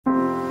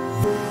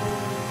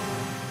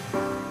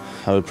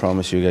I would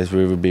promise you guys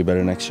we will be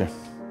better next year.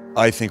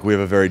 I think we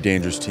have a very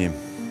dangerous team.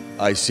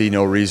 I see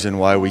no reason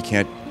why we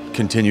can't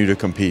continue to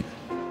compete.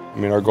 I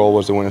mean, our goal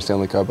was to win a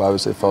Stanley Cup.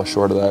 Obviously, it fell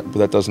short of that, but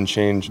that doesn't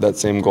change that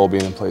same goal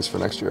being in place for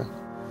next year.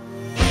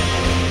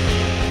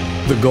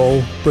 The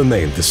goal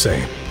remained the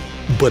same,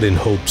 but in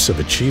hopes of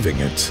achieving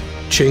it,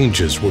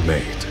 changes were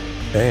made,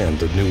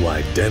 and a new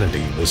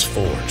identity was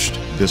forged.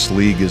 This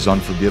league is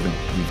unforgiving.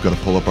 We've got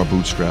to pull up our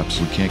bootstraps.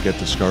 We can't get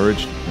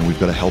discouraged, and we've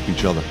got to help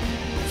each other.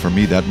 For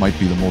me, that might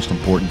be the most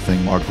important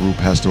thing our group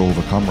has to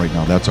overcome right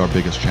now. That's our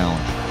biggest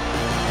challenge.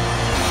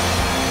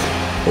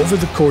 Over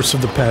the course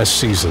of the past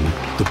season,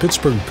 the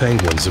Pittsburgh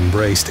Penguins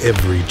embraced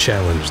every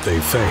challenge they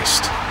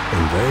faced,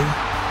 and they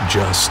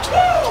just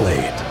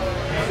played.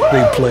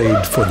 They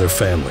played for their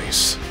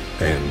families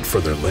and for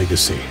their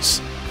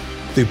legacies.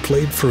 They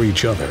played for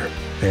each other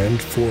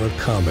and for a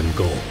common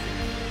goal.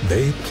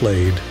 They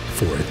played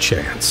for a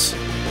chance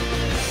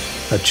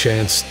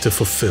to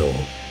fulfill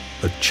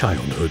a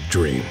childhood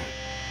dream.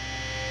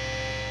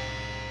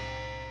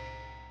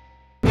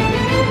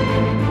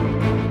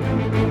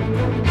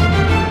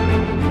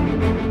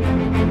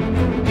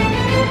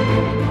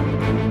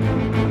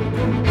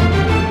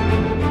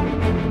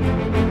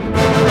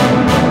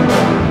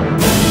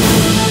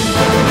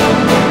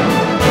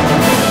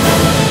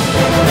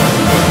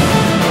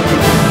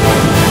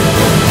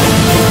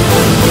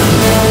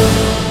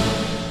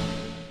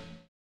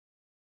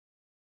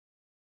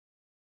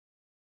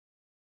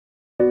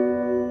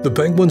 The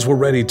Penguins were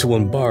ready to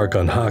embark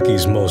on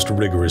hockey's most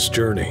rigorous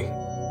journey,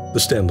 the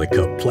Stanley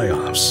Cup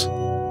playoffs,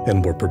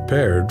 and were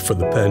prepared for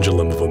the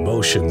pendulum of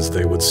emotions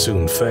they would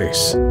soon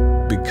face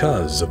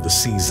because of the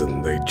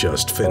season they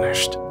just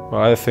finished.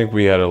 Well, I think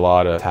we had a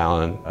lot of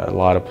talent, a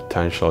lot of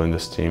potential in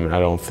this team. I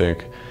don't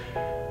think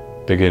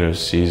beginning of the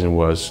season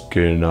was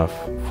good enough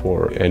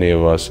for any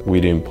of us.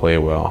 We didn't play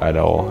well at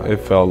all. It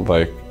felt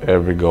like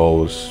every goal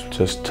was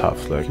just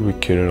tough. Like we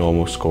couldn't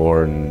almost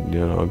score, and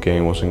the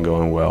game wasn't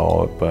going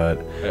well. But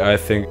I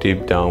think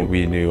deep down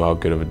we knew how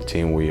good of a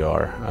team we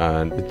are,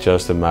 and it's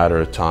just a matter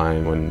of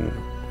time when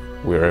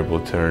we were able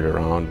to turn it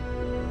around.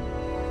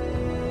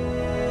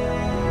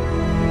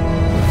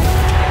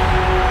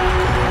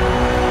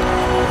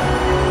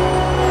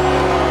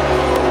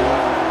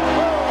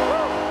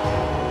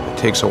 It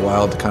takes a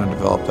while to kind of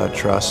develop that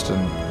trust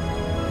and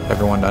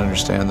everyone to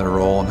understand their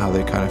role and how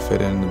they kind of fit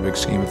in the big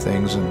scheme of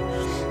things. And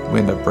we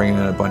end up bringing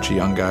in a bunch of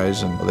young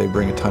guys, and they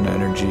bring a ton of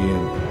energy.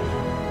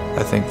 And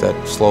I think that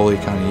slowly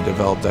kind of you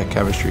develop that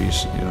chemistry.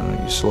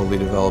 You slowly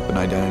develop an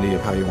identity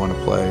of how you want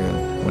to play.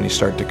 And when you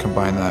start to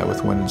combine that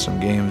with winning some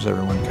games,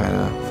 everyone kind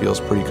of feels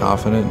pretty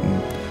confident.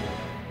 And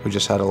we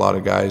just had a lot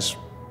of guys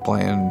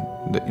playing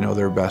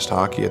their best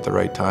hockey at the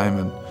right time.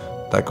 And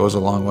that goes a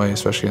long way,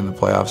 especially in the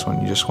playoffs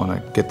when you just want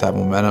to get that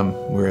momentum.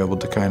 We were able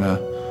to kind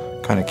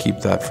of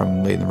keep that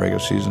from late in the regular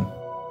season.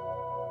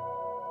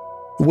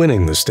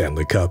 Winning the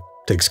Stanley Cup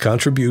takes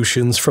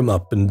contributions from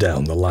up and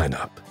down the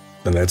lineup,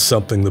 and that's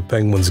something the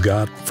Penguins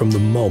got from the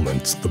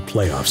moment the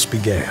playoffs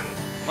began.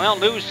 Well,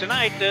 news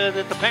tonight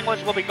that the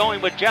Penguins will be going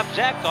with Jeff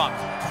Zatkoff.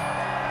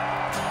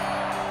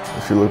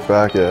 If you look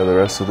back at the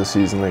rest of the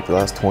season, like the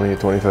last 20,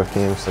 25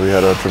 games, we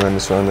had a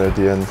tremendous run at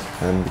the end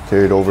and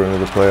carried over into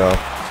the playoff.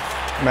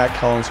 Matt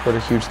Cullen scored a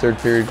huge third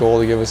period goal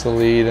to give us the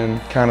lead,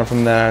 and kind of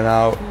from then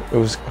out, it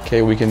was,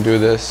 okay, we can do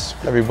this.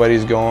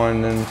 Everybody's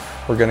going, and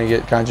we're going to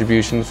get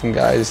contributions from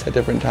guys at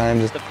different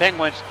times. The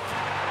Penguins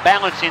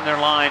balancing their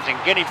lines and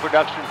getting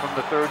production from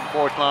the third and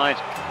fourth lines.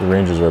 The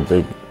Rangers are a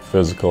big,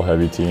 physical,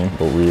 heavy team,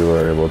 but we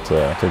were able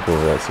to take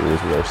over that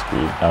series with our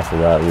speed. After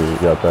that, we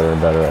got better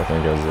and better, I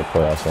think, as the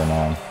playoffs went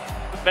on.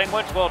 The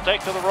Penguins will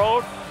take to the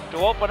road to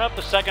open up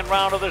the second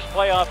round of this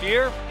playoff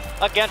year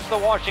against the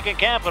Washington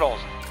Capitals.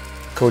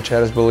 Coach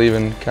had us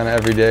believing kind of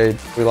every day.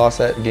 We lost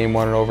that game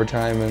 1 in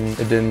overtime, and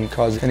it didn't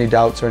cause any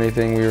doubts or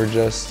anything. We were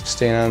just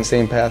staying on the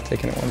same path,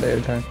 taking it one day at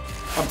a time.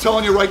 I'm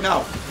telling you right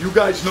now, you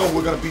guys know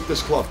we're going to beat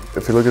this club.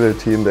 If you look at their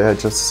team, they had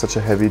just such a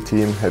heavy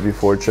team, heavy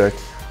forecheck.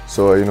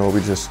 So, we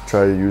just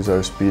try to use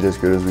our speed as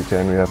good as we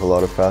can. We have a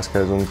lot of fast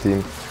guys on the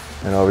team,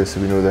 and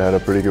obviously we knew they had a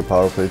pretty good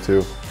power play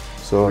too.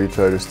 So we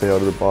try to stay out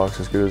of the box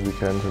as good as we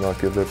can to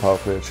not give their power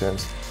play a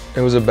chance. It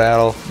was a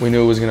battle. We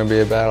knew it was going to be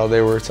a battle. They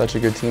were such a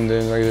good team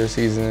during the regular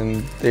season, and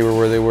they were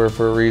where they were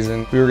for a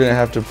reason. We were going to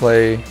have to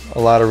play a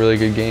lot of really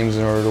good games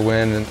in order to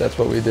win, and that's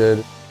what we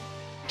did.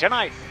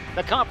 Tonight,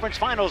 the conference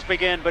finals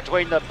begin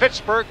between the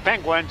Pittsburgh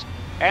Penguins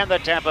and the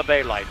Tampa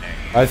Bay Lightning.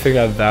 I think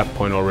at that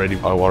point already,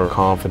 our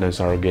confidence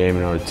in our game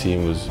and our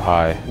team was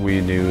high. We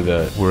knew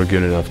that we're a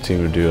good enough team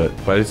to do it,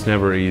 but it's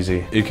never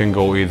easy. It can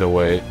go either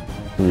way.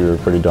 We were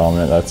pretty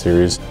dominant that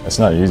series. It's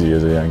not easy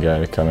as a young guy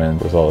to come in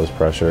with all this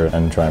pressure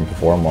and try and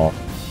perform well.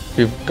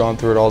 We've gone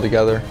through it all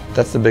together.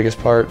 That's the biggest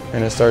part,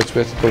 and it starts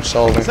with Coach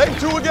Sullivan. Say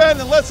 2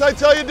 again, unless I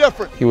tell you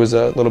different. He was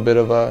a little bit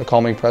of a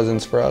calming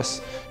presence for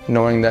us,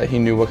 knowing that he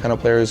knew what kind of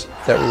players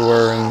that we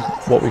were and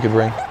what we could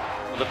bring.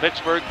 The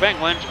Pittsburgh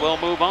Penguins will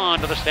move on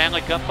to the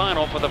Stanley Cup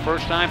Final for the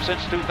first time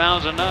since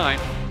 2009.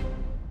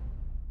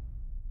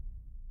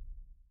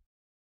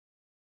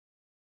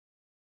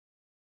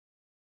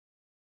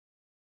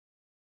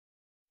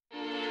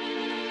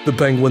 The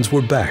Penguins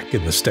were back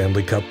in the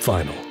Stanley Cup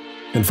final,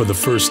 and for the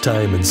first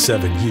time in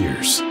 7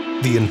 years,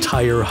 the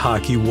entire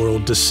hockey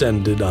world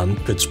descended on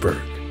Pittsburgh.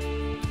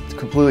 It's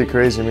completely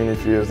crazy. I mean,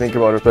 if you think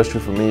about it, especially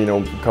for me, you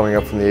know, coming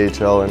up from the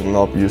AHL and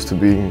not used to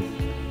being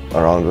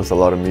around with a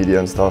lot of media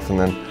and stuff, and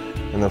then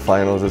in the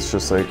finals, it's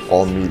just like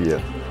all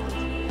media.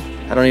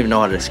 I don't even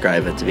know how to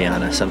describe it, to be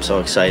honest. I'm so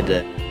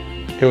excited.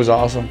 It was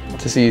awesome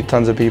to see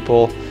tons of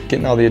people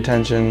getting all the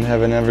attention,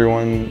 having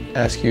everyone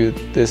ask you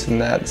this and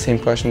that, same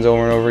questions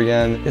over and over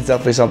again. It's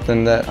definitely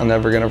something that I'm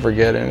never going to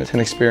forget, and it's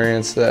an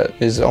experience that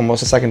is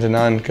almost a second to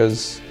none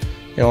because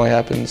it only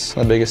happens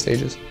on the biggest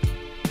stages.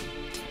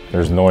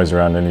 There's noise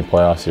around any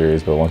playoff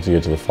series, but once you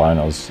get to the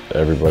finals,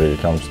 everybody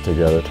comes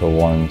together to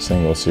one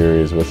single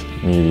series with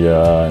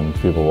media and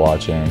people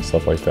watching and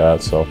stuff like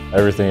that. So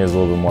everything is a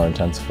little bit more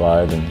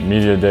intensified, and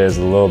media day is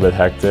a little bit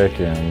hectic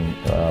and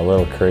a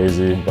little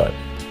crazy, but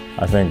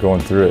I think going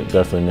through it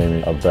definitely made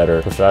me a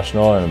better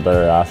professional and a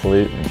better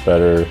athlete and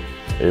better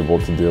able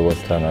to deal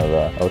with kind of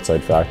the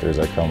outside factors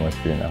that come with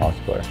being a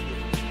hockey player.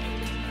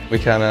 We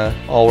kind of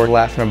all were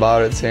laughing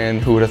about it,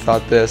 saying who would have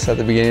thought this at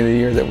the beginning of the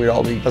year, that we'd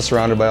all be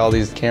surrounded by all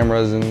these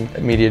cameras and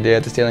media day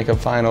at the Stanley Cup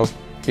Finals.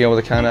 Being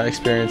able to kind of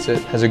experience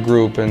it as a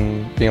group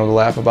and being able to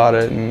laugh about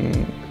it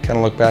and kind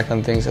of look back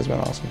on things has been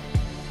awesome.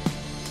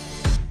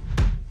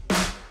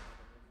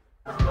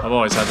 I've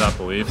always had that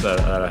belief that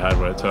I had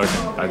what it took,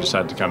 and I just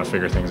had to kind of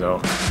figure things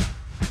out.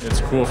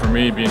 It's cool for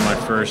me being my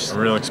first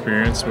real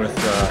experience with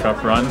the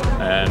Cup run,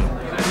 and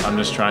I'm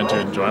just trying to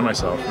enjoy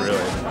myself,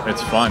 really.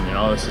 It's fun, you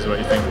know, this is what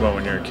you think about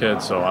when you're a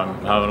kid, so I'm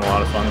having a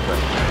lot of fun with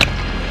it.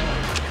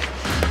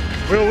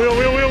 Wheel, wheel,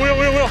 wheel, wheel, wheel,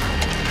 wheel, wheel.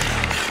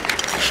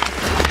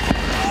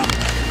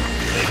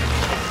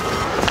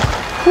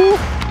 Woo.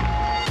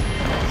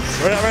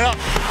 Right up, right up.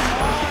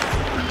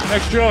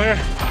 Next drill here.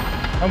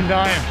 I'm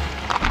dying.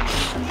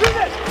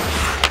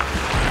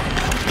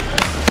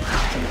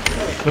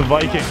 The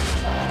Viking.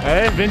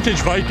 Hey,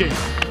 vintage Viking.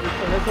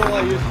 That's all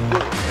I used to do.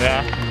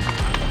 Yeah.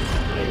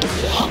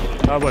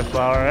 Cowboy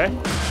flower, eh?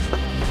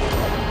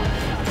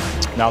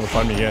 Now the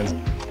fun begins.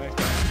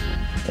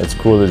 It's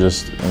cool to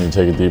just, when you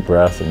take a deep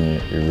breath and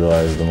you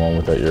realize the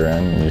moment that you're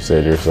in, and you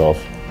say to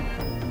yourself,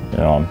 you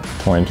know, I'm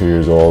 22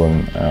 years old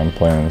and I'm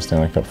playing in the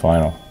Stanley Cup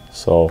final.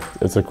 So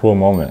it's a cool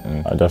moment,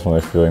 and I definitely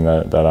a feeling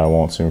that I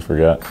won't soon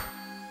forget.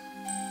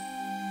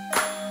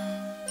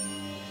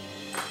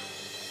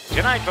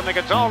 Tonight from the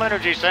Gonzal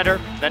Energy Center,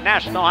 the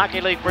National Hockey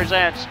League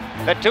presents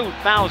the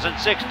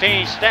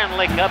 2016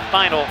 Stanley Cup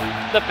Final,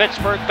 the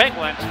Pittsburgh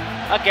Penguins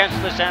against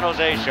the San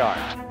Jose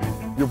Sharks.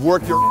 You've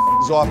worked your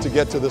off to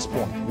get to this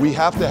point. We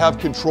have to have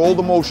controlled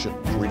emotion.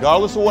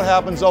 Regardless of what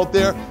happens out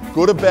there,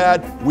 good or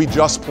bad, we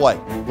just play.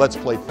 Let's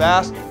play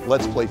fast,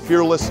 let's play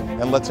fearless,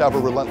 and let's have a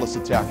relentless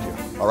attack here.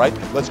 All right?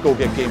 Let's go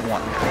get game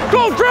one.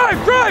 Go,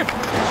 drive, drive!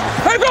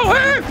 Hey, go,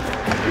 hey!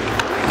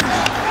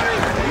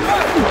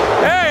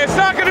 Hey, it's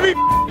not gonna be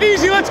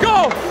easy, let's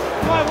go!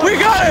 We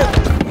got it!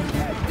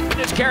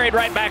 It's carried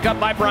right back up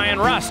by Brian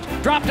Rust.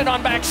 Dropped it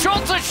on back.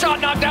 Schultz's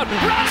shot knocked out.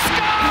 Rust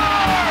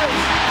scores!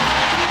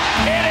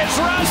 It is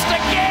Rust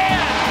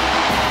again!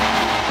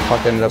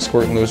 Puck ended up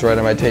squirting loose right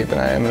on my tape, and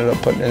I ended up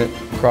putting it in.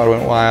 The crowd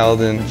went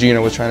wild, and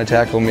Gino was trying to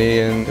tackle me,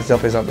 and it's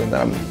definitely something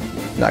that I'm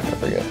not going to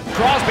forget.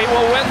 Crosby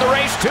will win the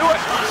race to it.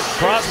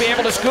 Crosby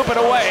able to scoop it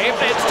away.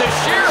 It's to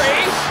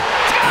Sheary.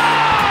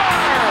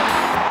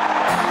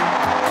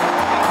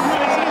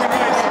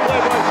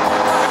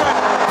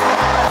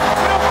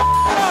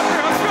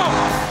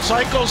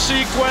 Cycle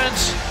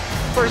sequence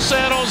for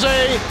San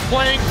Jose,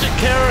 playing to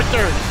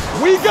character.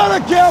 We gotta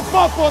gap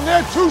up on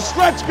their two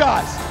stretch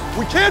guys.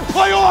 We can't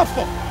play off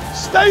them.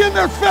 Stay in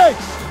their face.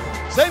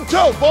 Same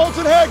two, Bones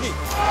and Hagee.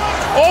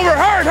 Over,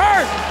 hard,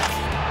 hard.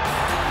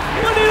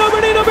 Nick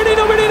Bonino.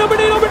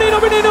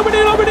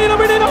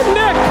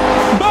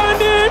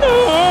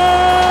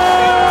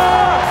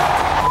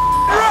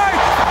 Right.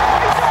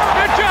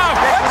 Good job.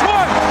 That's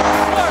one.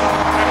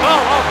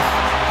 Oh,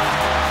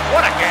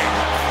 what a game.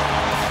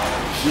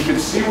 You can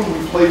see when we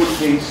play with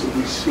pace and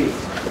we skate,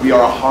 we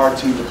are a hard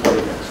team to play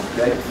against,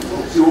 okay?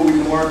 We'll see what we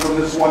can learn from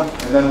this one,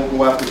 and then we'll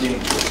go after game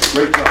two.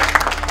 Great job.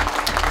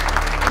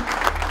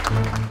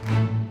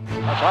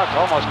 Hawks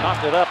almost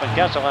knocked it up, and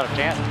Kessel had a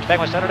chance.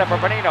 Penguins set it up for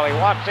Bonino. He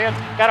walks in,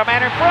 got a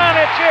man in front,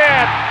 it's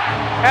in!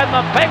 And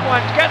the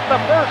Penguins get the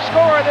first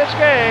score of this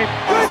game.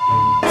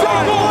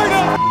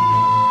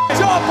 Good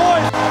job,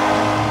 boys!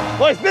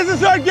 Boys, this is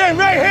our game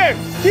right here.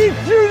 Keep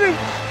shooting.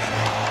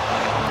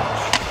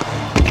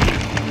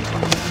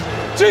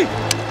 Gee!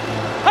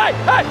 Hey,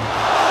 hey!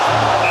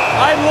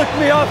 I'd look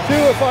me up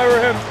too if I were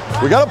him.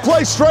 We gotta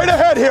play straight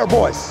ahead here,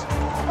 boys.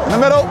 In the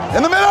middle,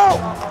 in the middle!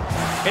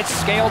 It's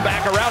scaled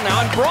back around now,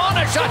 and Braun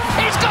a shot.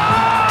 He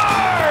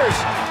scores!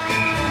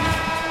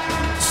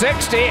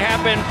 60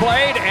 have been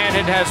played, and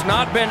it has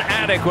not been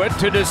adequate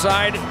to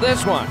decide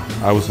this one.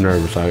 I was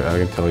nervous, I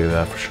can tell you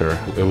that for sure.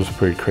 It was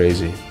pretty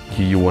crazy.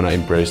 You want to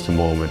embrace the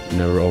moment.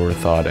 Never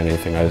overthought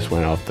anything. I just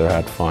went out there,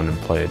 had fun, and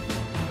played.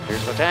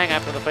 Here's Letang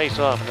after the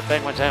face-off, and the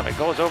Penguins have it.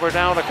 Goes over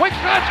down, a quick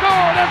shot,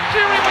 score! That's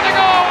Sheary with the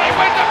goal! He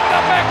wins it for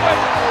the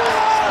Penguins!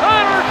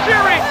 Connor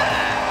Sheary.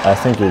 I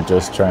think you're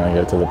just trying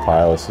to get to the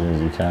pile as soon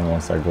as you can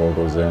once that goal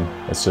goes in.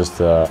 It's just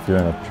a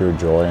feeling of pure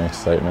joy and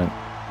excitement.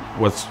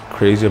 What's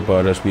crazy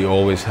about us, we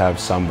always have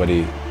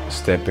somebody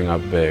stepping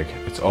up big.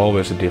 It's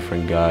always a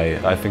different guy.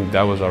 I think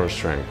that was our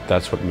strength.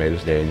 That's what made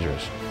us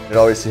dangerous. It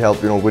obviously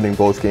helped, winning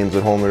both games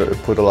at home. It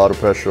put a lot of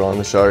pressure on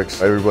the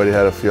Sharks. Everybody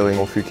had a feeling,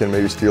 if we can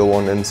maybe steal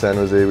one in San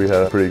Jose, we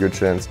had a pretty good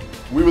chance.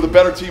 We were the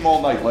better team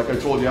all night, like I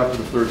told you after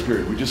the third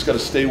period. We just got to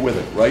stay with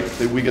it, right?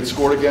 We get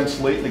scored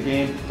against late in the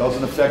game,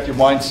 doesn't affect your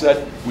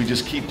mindset. We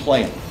just keep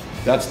playing.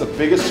 That's the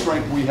biggest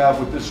strength we have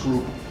with this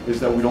group, is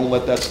that we don't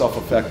let that stuff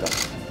affect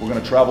us. We're going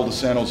to travel to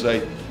San Jose,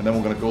 and then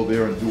we're going to go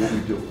there and do what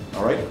we do.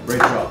 All right? Great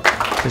job.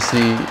 To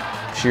see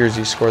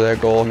Shearsy score that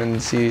goal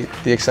and see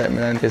the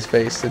excitement on his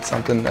face, it's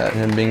something that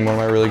him being one of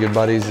my really good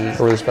buddies is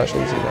really special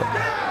to see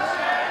that.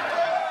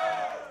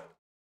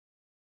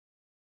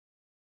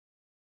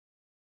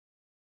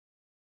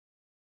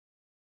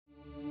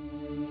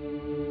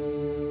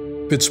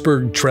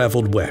 Pittsburgh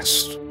traveled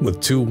west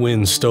with 2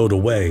 wins stowed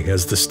away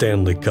as the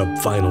Stanley Cup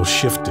final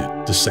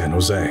shifted to San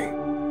Jose.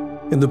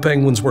 And the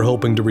Penguins were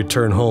hoping to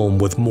return home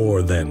with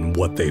more than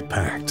what they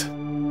packed.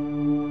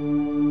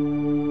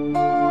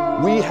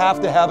 We have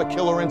to have a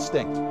killer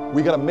instinct.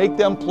 We got to make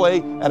them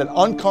play at an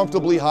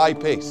uncomfortably high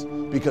pace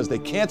because they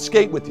can't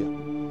skate with you.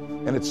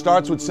 And it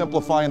starts with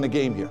simplifying the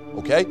game here,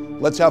 okay?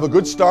 Let's have a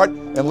good start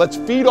and let's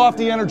feed off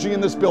the energy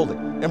in this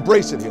building.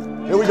 Embrace it here.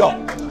 Here we go.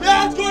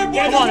 Yeah, let's go,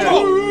 boys. Come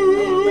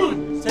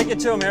on, Take it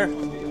to him here.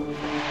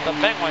 The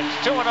Penguins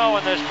 2-0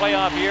 in this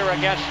playoff year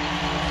against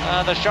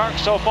the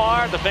Sharks so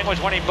far. The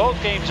Penguins winning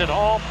both games at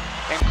home,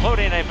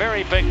 including a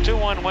very big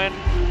 2-1 win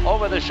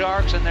over the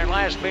Sharks in their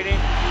last meeting.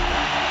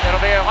 It'll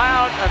be a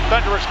loud and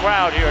thunderous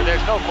crowd here.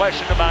 There's no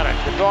question about it.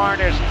 The Dorn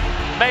is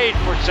made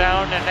for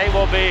sound, and they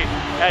will be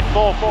at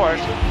full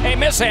force. A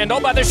mishandle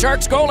by the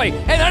Sharks goalie.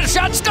 And then a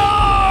shot,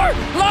 score!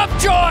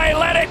 Lovejoy,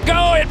 let it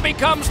go. It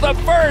becomes the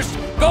first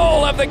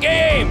goal of the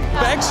game.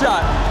 Bank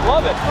shot.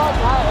 Love it.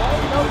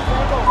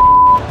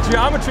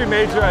 Geometry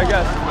major, I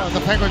guess.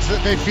 The Penguins,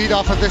 they feed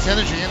off of this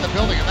energy in the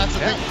building, and that's the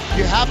thing.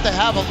 You have to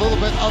have a little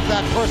bit of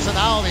that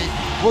personality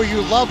where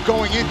you love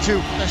going into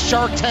the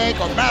Shark Tank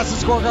or Madison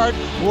Square Garden,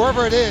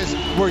 wherever it is,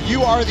 where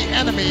you are the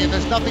enemy, and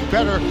there's nothing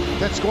better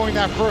than scoring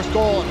that first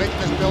goal and making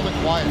this building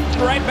quiet.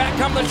 Right back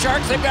come the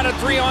Sharks. They've got a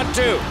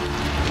 3-on-2.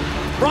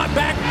 Brought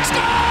back,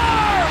 score!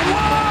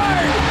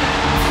 Ward!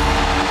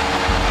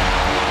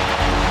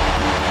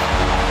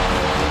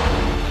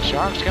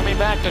 Sharks coming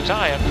back to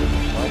tie it.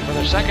 But for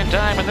the second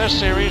time in this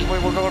series, we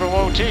will go to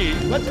OT.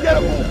 Let's get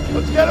him moving.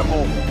 Let's get him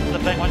moving. The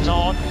Penguins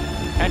on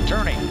and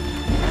turning.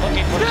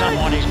 Looking for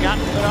someone. He's got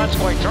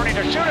Donskoy turning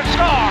to shoot and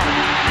score.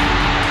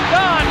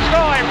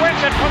 Donskoy wins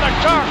it for the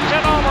Sharks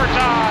in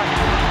overtime.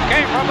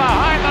 Came from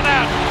behind the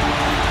net.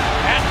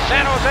 And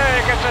San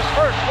Jose gets his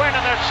first win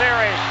in this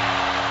series.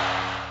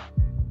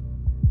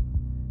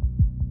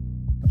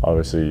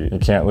 Obviously, you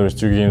can't lose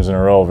 2 games in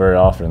a row very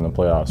often in the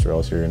playoffs or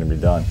else you're going to be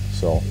done.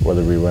 So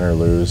whether we win or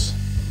lose,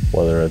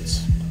 whether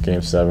it's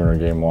Game 7 or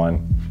Game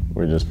 1,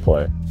 we just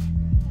play.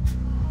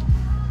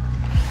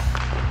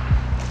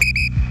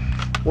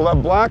 We'll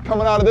have black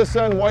coming out of this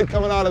end, white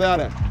coming out of that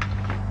end.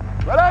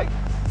 Ready?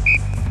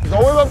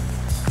 Go with them.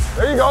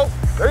 There you go.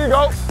 There you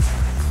go.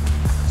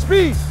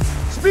 Speed,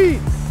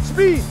 speed,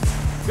 speed.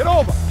 Get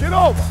over, get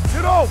over,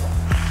 get over.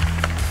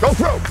 Go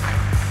through.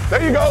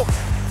 There you go.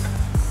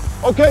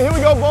 Okay, here we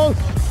go, Bones.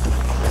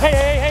 Hey,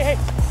 hey, hey, hey.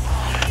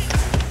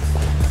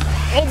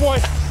 Oh, boy.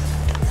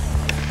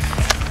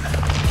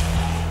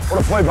 What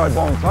a play by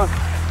Bones, huh?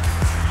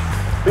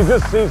 He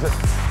just sees it.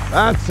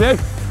 That's it.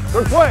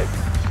 Good play.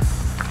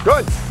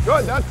 Good,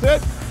 good, that's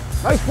it.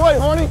 Nice play,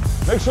 Horny.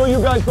 Make sure you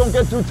guys don't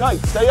get too tight.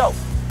 Stay out.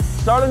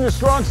 Start on your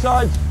strong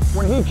sides.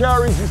 When he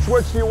carries, you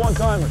switch to your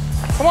one-timers.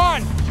 Come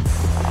on.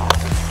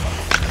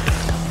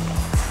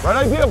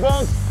 Right idea,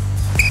 Bones.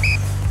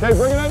 Okay,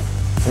 bring it in.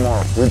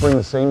 Tomorrow, we bring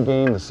the same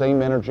game, the same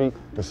energy,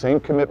 the same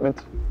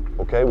commitment.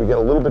 Okay, we get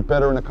a little bit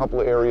better in a couple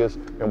of areas,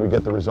 and we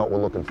get the result we're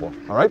looking for.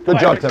 All right, good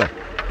job today.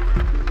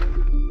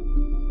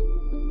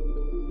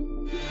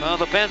 Well,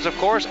 the Pens, of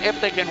course,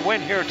 if they can win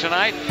here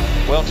tonight,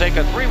 will take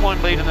a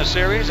 3-1 lead in the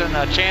series and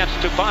a chance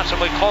to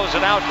possibly close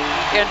it out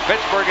in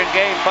Pittsburgh in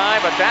Game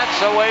 5, but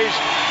that's a ways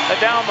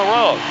down the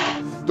road.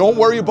 Don't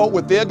worry about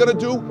what they're going to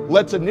do.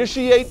 Let's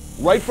initiate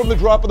right from the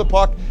drop of the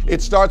puck.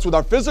 It starts with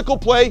our physical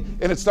play,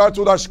 and it starts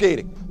with our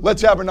skating.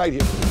 Let's have a night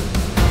here.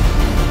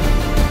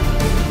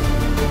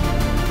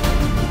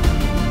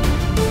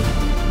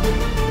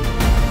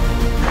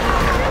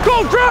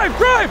 Go, drive,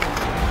 drive!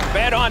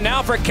 Bed on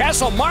now for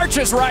Kessel,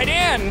 marches right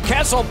in.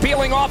 Kessel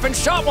peeling off and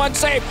shot one,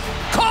 save.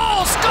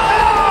 Cole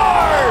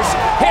scores!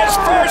 His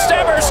first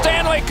ever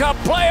Stanley Cup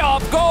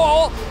playoff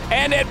goal,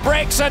 and it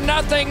breaks a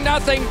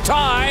 0-0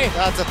 tie.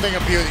 That's a thing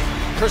of beauty.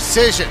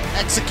 Precision,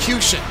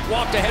 execution.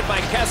 Walked ahead by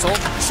Kessel,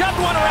 shoved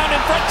one around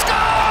in front,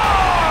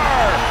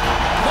 score!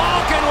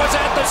 Malkin was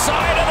at the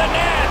side of the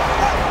net.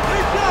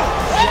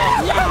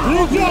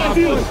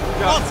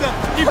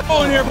 Keep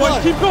going here, boys,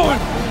 keep going.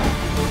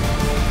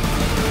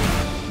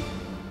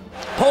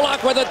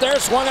 Polak with it there,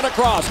 swung it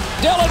across.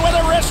 Dillon with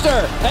a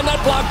wrister, and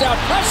that blocked out.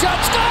 A shot,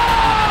 score!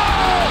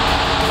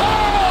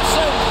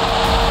 Carlson!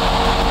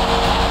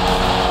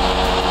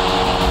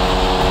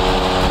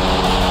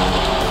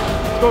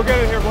 Let's go get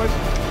it here, boys.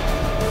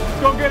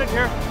 Let's go get it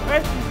here.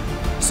 Hey.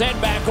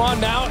 Sent back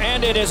on now,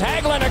 and it is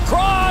Hagelin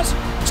across.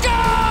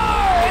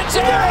 Score! It's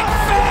Eric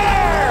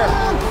Fair!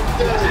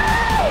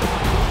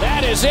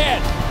 That is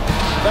it.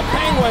 The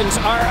Penguins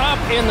are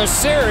up in the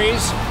series,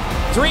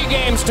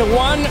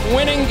 3-1,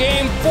 winning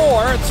game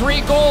 4,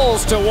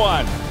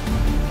 3-1.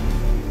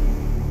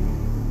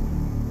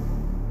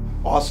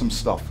 Awesome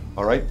stuff,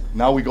 all right?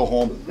 Now we go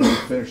home and we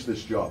finish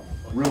this job.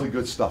 Really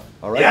good stuff,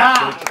 all right?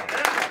 Yeah!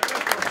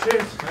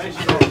 Cheers. Nice.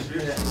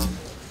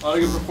 A lot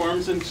of good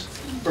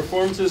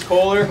performances,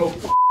 Kohler.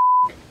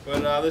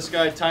 But this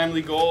guy,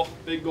 timely goal,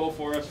 big goal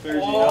for us.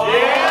 Fair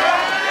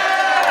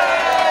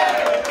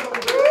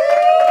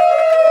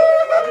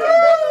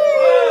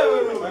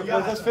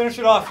Let's finish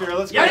it off here.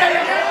 Let's go. It's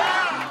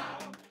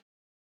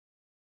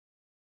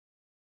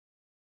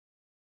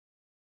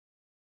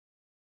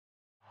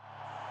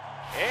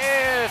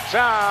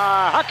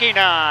a hockey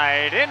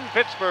night in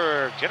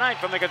Pittsburgh. Tonight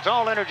from the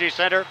Gonzal Energy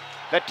Center,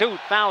 the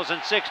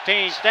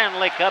 2016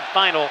 Stanley Cup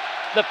Final,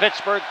 the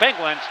Pittsburgh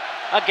Penguins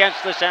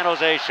against the San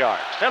Jose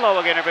Sharks. Hello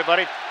again,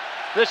 everybody.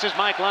 This is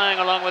Mike Lang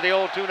along with the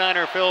old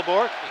 2-9er Phil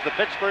Bourque. The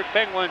Pittsburgh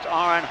Penguins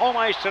are on home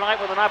ice tonight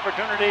with an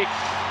opportunity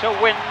to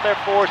win their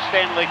 4th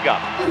Stanley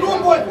Cup.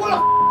 Well,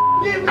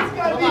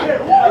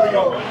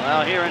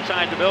 here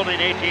inside the building,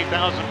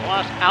 18,000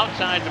 plus.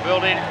 Outside the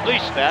building, at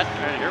least that.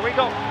 And here we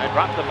go. They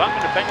drop the puck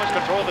and the Penguins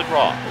control the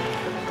draw.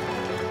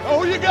 Know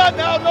who you got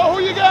now. Know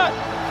who you got.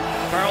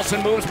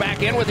 Carlson moves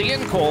back in with the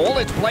in goal.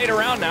 It's played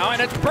around now,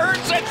 and it's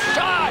Burns'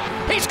 shot.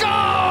 He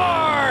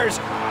scores!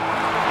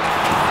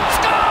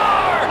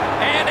 Score!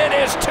 And it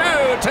is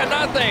 2-0. Come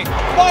on,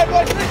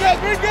 boys.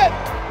 Bring it.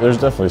 There's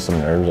definitely some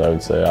nerves, I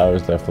would say. I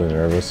was definitely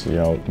nervous. You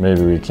know,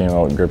 maybe we came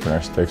out gripping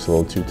our sticks a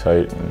little too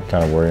tight and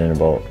kind of worrying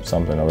about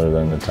something other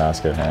than the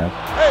task at hand.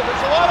 Hey,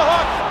 there's a lot of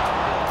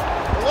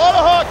hockey. A lot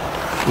of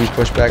hockey. We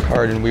pushed back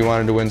hard and we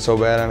wanted to win so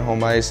bad on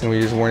home ice, and we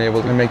just weren't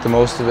able to make the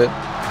most of it. To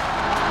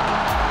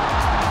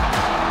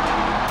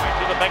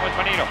the Penguins,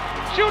 Benito.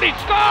 Shooting,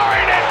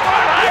 scoring, and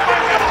Barnheimer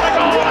gets the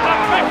goal, and the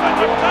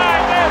Penguins have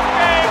tied this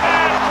game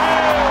at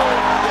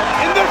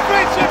 2. In their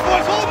face here,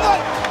 boys. Hold on.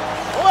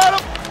 Go at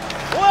him.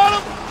 Go at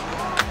him.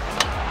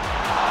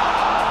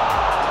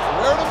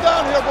 Wear them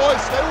down here,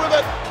 boys. Stay with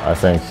it. I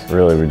think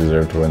really we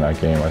deserved to win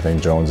that game. I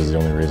think Jones is the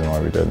only reason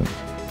why we didn't.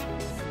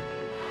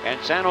 And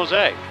San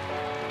Jose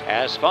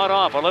has fought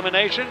off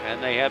elimination,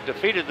 and they have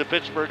defeated the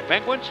Pittsburgh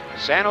Penguins,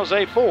 San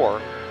Jose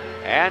 4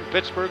 and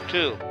Pittsburgh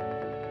 2.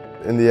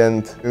 In the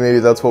end, maybe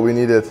that's what we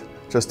needed,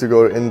 just to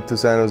go into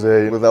San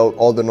Jose without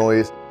all the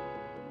noise.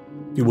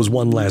 It was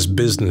one last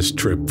business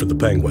trip for the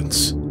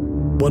Penguins.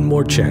 One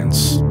more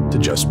chance to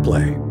just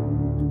play.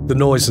 The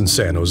noise in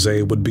San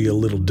Jose would be a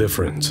little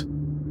different,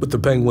 but the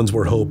Penguins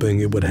were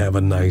hoping it would have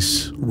a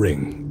nice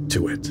ring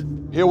to it.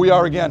 Here we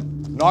are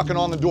again, knocking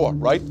on the door,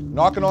 right?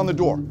 Knocking on the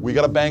door. We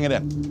got to bang it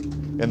in.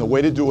 And the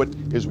way to do it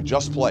is we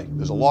just play.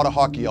 There's a lot of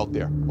hockey out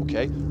there,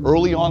 okay?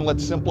 Early on,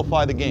 let's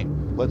simplify the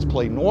game. Let's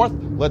play north,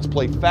 let's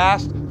play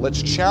fast,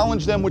 let's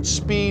challenge them with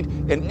speed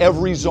in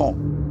every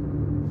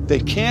zone. They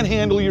can't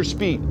handle your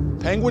speed.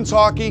 Penguins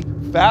hockey,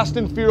 fast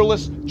and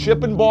fearless,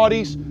 chipping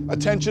bodies,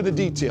 attention to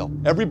detail.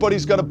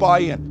 Everybody's got to buy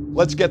in.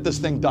 Let's get this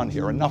thing done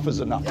here. Enough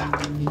is enough.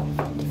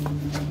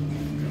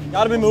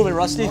 Gotta be moving,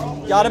 Rusty.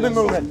 Gotta be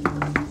moving.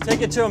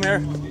 Take it to him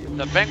here.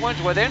 The Penguins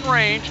within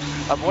range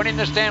of winning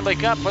the Stanley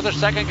Cup for the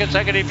 2nd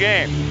consecutive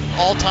game.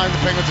 All time, the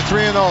Penguins are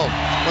 3-0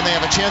 when they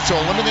have a chance to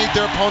eliminate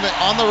their opponent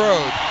on the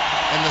road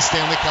in the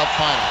Stanley Cup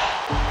Final.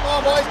 Come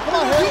on, boys. Come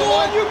on, here. You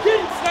on, you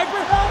kidding, sniper?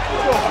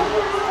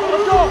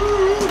 Let's go.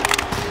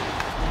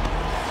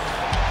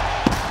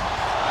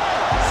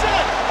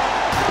 Set.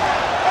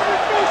 Every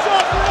face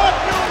off, we're not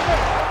doing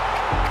it.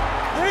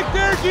 Take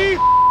their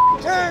deep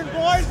turn,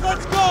 boys.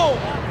 Let's go.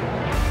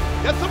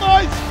 Get some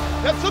ice.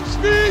 Get some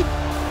speed.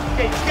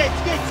 Skate, skate,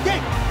 skate,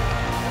 skate.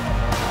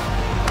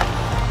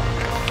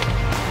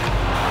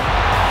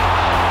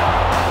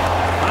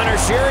 Hunter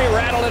Sherry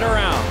rattled it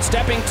around.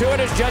 Stepping to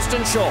it is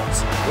Justin Schultz.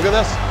 Look at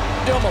this.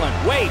 Dumoulin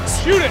waits.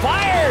 Shoot it.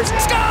 Fires.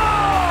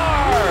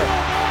 Score!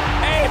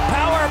 A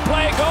power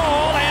play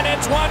goal, and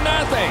it's 1-0.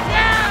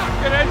 Yeah!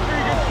 Good entry,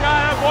 good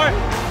shot, boy.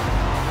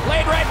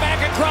 Played right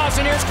back across,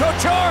 and here's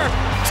Couture.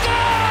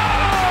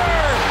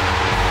 Score!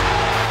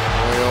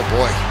 Boy, oh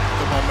boy.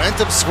 The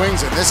momentum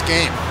swings in this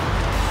game.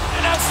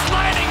 And a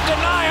sliding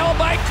denial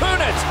by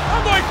Kunitz.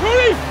 Come on,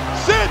 Cooney.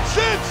 Sit.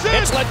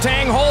 It's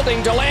Letang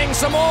holding, delaying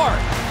some more.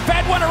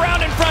 Fed one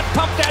around in front,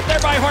 pumped at there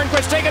by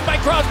Hornquist, taken by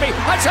Crosby.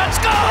 A shot,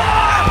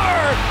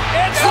 score!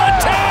 It's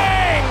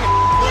Letang!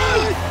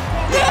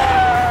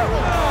 Yeah!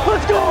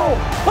 Let's go!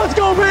 Let's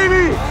go,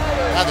 baby!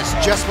 That is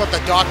just what the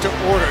doctor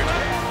ordered.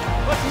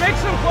 Let's make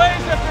some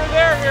plays if they're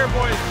there here,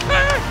 boys.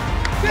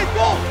 Get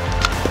goal.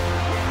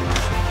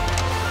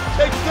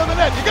 Take it to the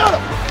net. You got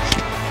him.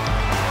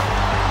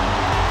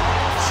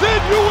 Sid,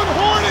 you and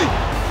Horny.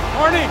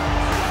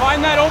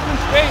 find that open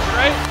space,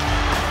 right?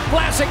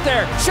 Vlasic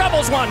there,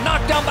 shovels one,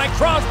 knocked down by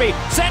Crosby,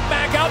 sent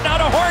back out now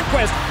to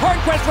Hornquist.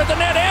 Hornquist with the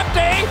net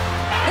empty.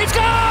 He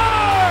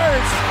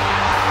scores!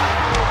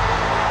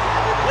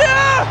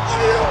 Yeah!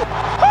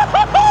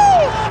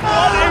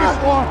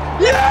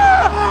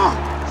 Yeah!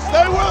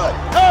 Stay with it!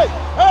 Hey!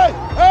 Hey!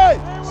 Hey!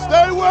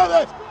 Stay with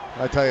it!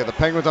 I tell you, the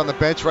Penguins on the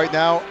bench right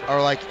now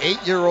are like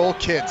 8-year-old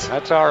kids.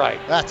 That's all right.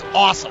 That's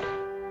awesome.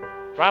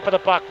 Drop of the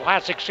puck,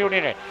 Vlasic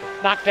shooting it.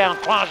 Knocked down,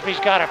 Crosby's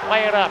got it,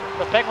 play it up.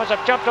 The Penguins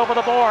have jumped over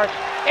the boards.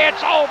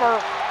 It's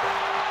over.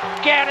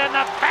 Get in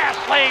the pass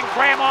lane,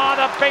 Grandma.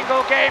 The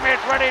bingo game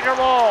is ready to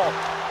roll.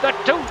 The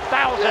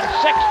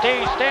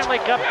 2016 Stanley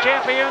Cup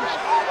champions,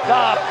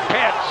 the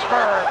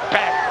Pittsburgh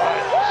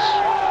Penguins.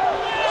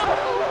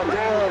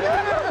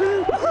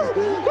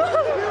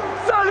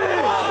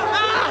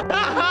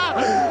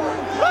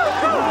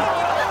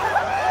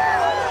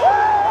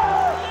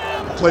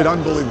 Played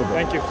unbelievable.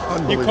 Thank you.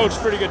 Unbelievable. You coached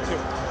pretty good too.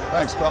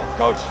 Thanks, pal.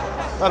 Coach.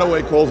 That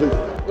away, Colsey.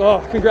 Oh,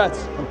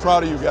 congrats. I'm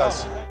proud of you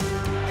guys.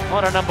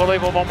 What an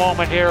unbelievable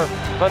moment here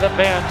for the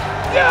Pens.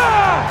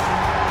 Yeah!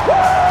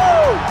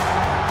 Woo!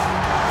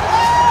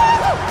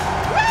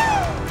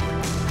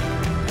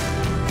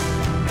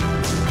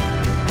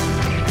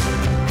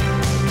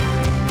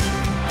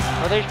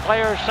 For these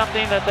players,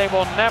 something that they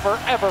will never,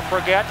 ever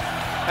forget.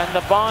 And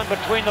the bond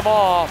between them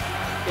all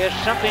is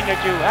something that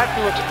you have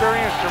to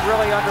experience to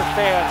really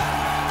understand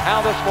how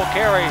this will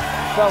carry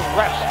the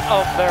rest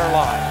of their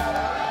lives.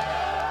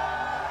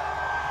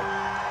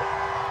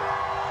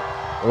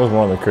 It was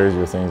one of the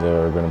crazier things I've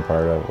ever been a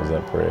part of, was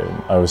that parade.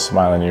 I was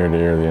smiling ear to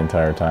ear the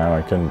entire time.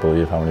 I couldn't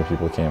believe how many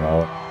people came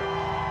out.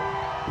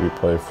 We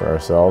play for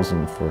ourselves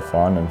and for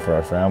fun and for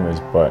our families,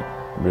 but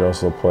we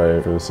also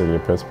play for the city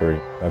of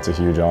Pittsburgh. That's a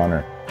huge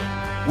honor.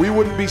 We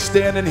wouldn't be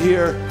standing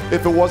here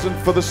if it wasn't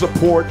for the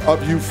support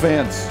of you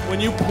fans.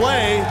 When you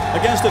play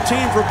against a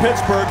team for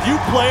Pittsburgh, you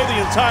play the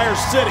entire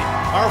city.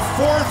 Our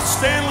 4th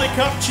Stanley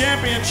Cup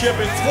championship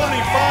in 25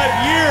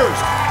 years.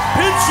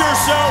 Pinch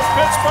yourself,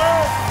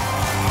 Pittsburgh!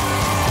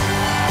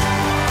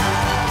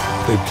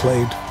 They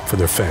played for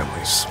their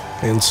families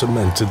and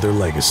cemented their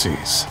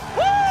legacies.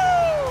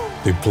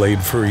 They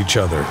played for each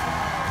other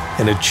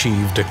and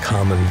achieved a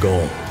common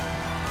goal.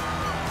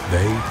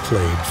 They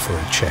played for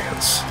a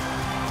chance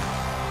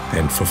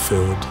and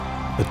fulfilled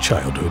a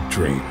childhood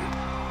dream.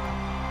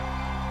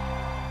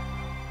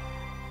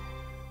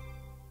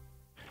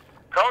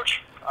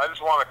 Coach, I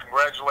just want to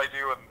congratulate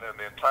you and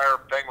the entire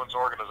Penguins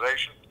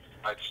organization.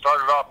 I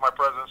started off my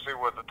presidency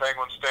with the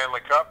Penguins Stanley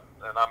Cup,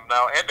 and I'm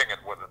now ending it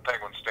with the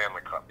Penguins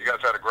Stanley Cup. You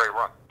guys had a great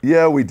run.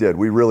 Yeah, we did.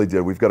 We really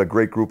did. We've got a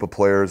great group of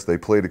players. They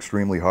played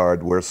extremely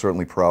hard. We're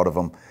certainly proud of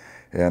them.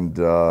 And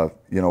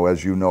you know,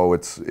 as you know,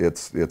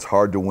 it's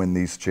hard to win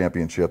these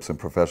championships in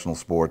professional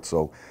sports.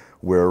 So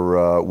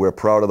we're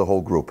proud of the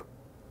whole group.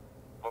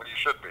 Well, you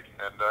should be,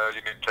 and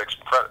you need to take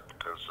some credit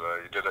because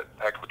you did a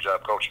heck of a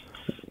job coaching.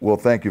 Well,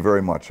 thank you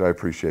very much. I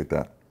appreciate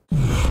that.